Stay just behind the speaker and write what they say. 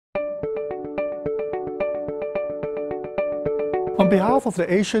On behalf of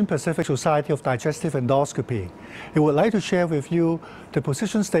the Asian Pacific Society of Digestive Endoscopy, I would like to share with you the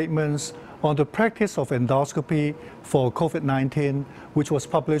position statements on the practice of endoscopy for COVID-19, which was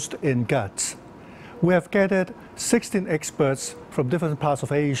published in Guts. We have gathered 16 experts from different parts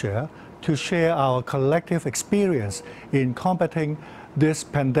of Asia to share our collective experience in combating this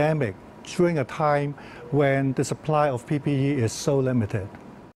pandemic during a time when the supply of PPE is so limited.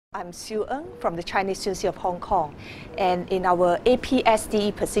 I'm Chiu from the Chinese University of Hong Kong, and in our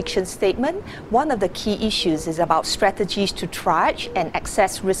APSDE position statement, one of the key issues is about strategies to triage and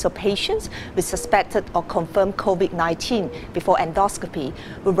assess risk of patients with suspected or confirmed COVID-19 before endoscopy.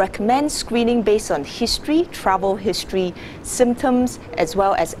 We recommend screening based on history, travel history, symptoms, as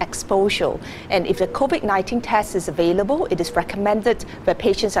well as exposure. And if the COVID-19 test is available, it is recommended that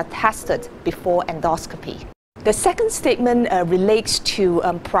patients are tested before endoscopy. The second statement relates to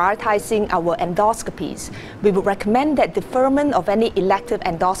prioritizing our endoscopies. We would recommend that deferment of any elective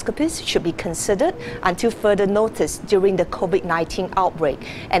endoscopies should be considered until further notice during the COVID-19 outbreak.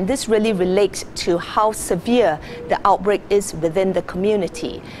 And this really relates to how severe the outbreak is within the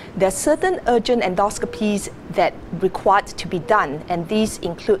community. There are certain urgent endoscopies that required to be done, and these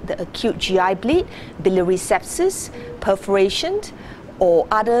include the acute GI bleed, biliary sepsis, perforation, or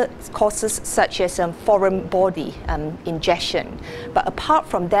other causes such as foreign body ingestion. But apart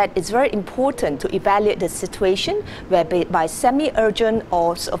from that, it's very important to evaluate the situation whereby semi-urgent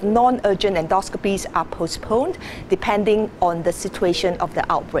or non-urgent endoscopies are postponed depending on the situation of the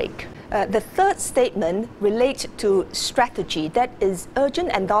outbreak. The third statement relates to strategy. That is, urgent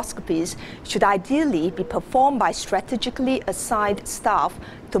endoscopies should ideally be performed by strategically assigned staff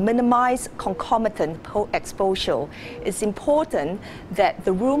to minimize concomitant exposure. It's important that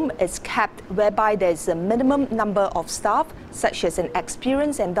the room is kept whereby there's a minimum number of staff, such as an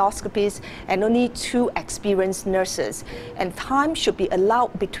experienced endoscopist and only 2 experienced nurses. And time should be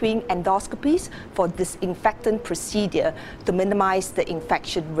allowed between endoscopies for disinfectant procedure to minimize the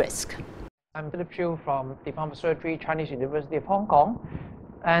infection risk. I'm Chiu from Department of Surgery, Chinese University of Hong Kong.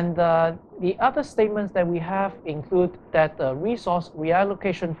 And the other statements that we have include that the resource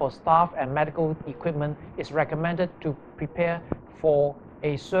reallocation for staff and medical equipment is recommended to prepare for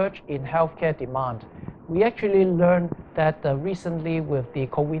a surge in healthcare demand. We actually learned that recently with the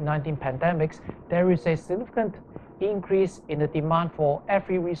COVID-19 pandemics, there is a significant increase in the demand for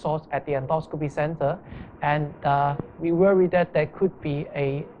every resource at the endoscopy center, and we worry that there could be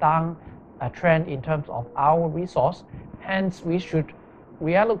a trend in terms of our resource. Hence, we should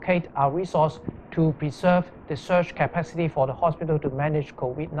reallocate our resource to preserve the surge capacity for the hospital to manage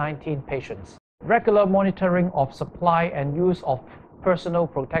COVID-19 patients. Regular monitoring of supply and use of personal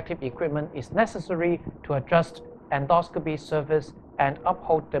protective equipment is necessary to adjust endoscopy service and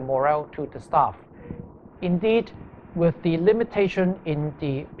uphold the morale to the staff. Indeed, with the limitation in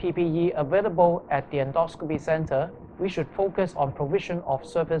the PPE available at the endoscopy center, we should focus on provision of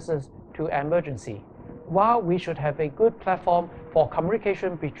services to emergency. While we should have a good platform for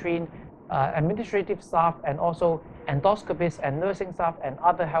communication between administrative staff and also endoscopists and nursing staff and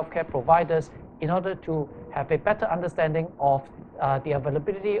other healthcare providers in order to have a better understanding of the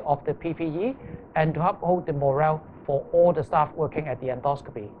availability of the PPE and to uphold the morale for all the staff working at the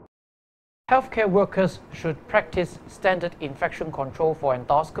endoscopy. Healthcare workers should practice standard infection control for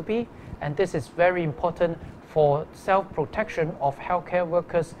endoscopy, and this is very important for self-protection of healthcare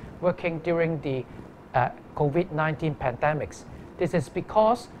workers working during the COVID-19 pandemics. This is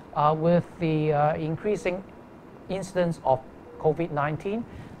because with the increasing incidence of COVID-19,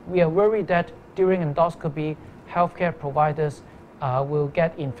 we are worried that during endoscopy, healthcare providers will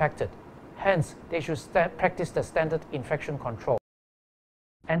get infected. Hence, they should practice the standard infection control.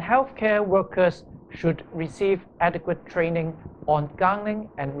 And healthcare workers should receive adequate training on gowning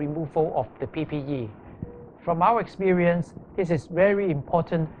and removal of the PPE. From our experience, this is very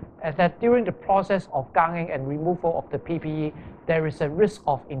important that during the process of gowning and removal of the PPE, there is a risk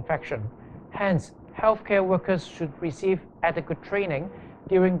of infection. Hence, healthcare workers should receive adequate training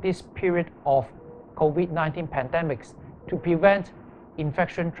during this period of COVID-19 pandemics to prevent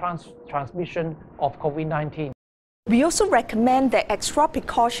infection transmission of COVID-19. We also recommend that extra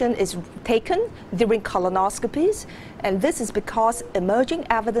precaution is taken during colonoscopies, and this is because emerging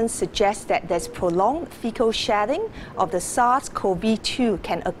evidence suggests that there's prolonged fecal shedding of the SARS-CoV-2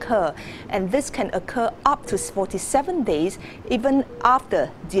 can occur, and this can occur up to 47 days even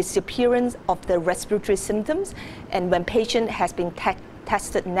after the disappearance of the respiratory symptoms and when patient has been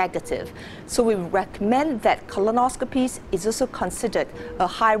tested negative. So we recommend that colonoscopies is also considered a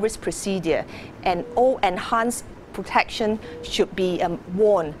high-risk procedure, and all enhanced protection should be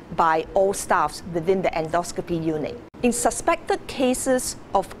worn by all staffs within the endoscopy unit. In suspected cases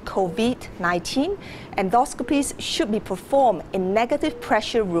of COVID-19, endoscopies should be performed in negative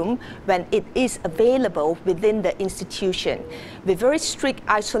pressure room when it is available within the institution, with very strict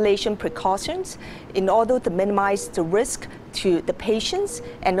isolation precautions in order to minimize the risk to the patients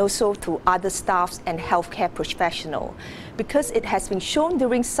and also to other staffs and healthcare professionals. Because it has been shown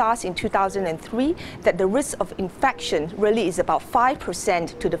during SARS in 2003 that the risk of infection really is about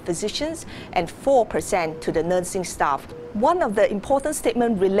 5% to the physicians and 4% to the nursing staff. One of the important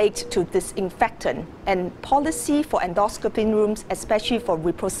statements relates to disinfectant and policy for endoscopy rooms, especially for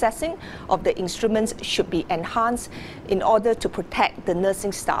reprocessing of the instruments, should be enhanced in order to protect the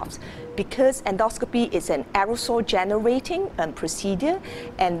nursing staffs. Because endoscopy is an aerosol generating procedure,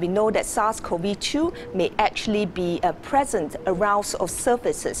 and we know that SARS-CoV-2 may actually be present around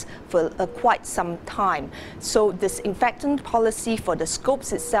surfaces for quite some time. So disinfectant policy for the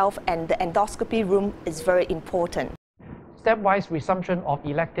scopes itself and the endoscopy room is very important. Stepwise resumption of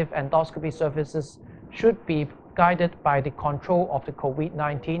elective endoscopy services should be guided by the control of the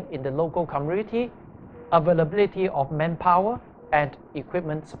COVID-19 in the local community, availability of manpower, and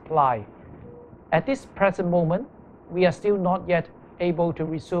equipment supply. At this present moment, we are still not yet able to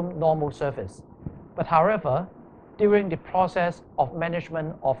resume normal service. But however, during the process of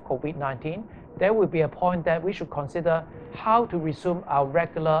management of COVID-19, there will be a point that we should consider how to resume our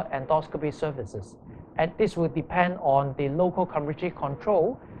regular endoscopy services. And this will depend on the local community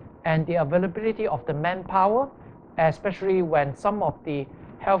control and the availability of the manpower, especially when some of the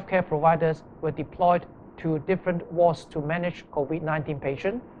healthcare providers were deployed to different wards to manage COVID-19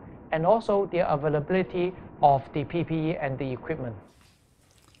 patients, and also the availability of the PPE and the equipment.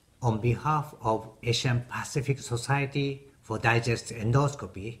 On behalf of Asian Pacific Society for Digestive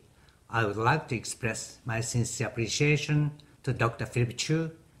Endoscopy, I would like to express my sincere appreciation to Dr. Philip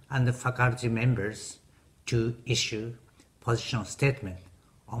Chiu and the faculty members to issue position statement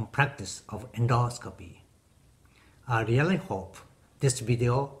on practice of endoscopy. I really hope this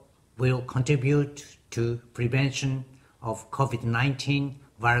video will contribute to prevention of COVID-19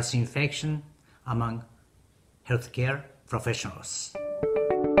 virus infection among healthcare professionals.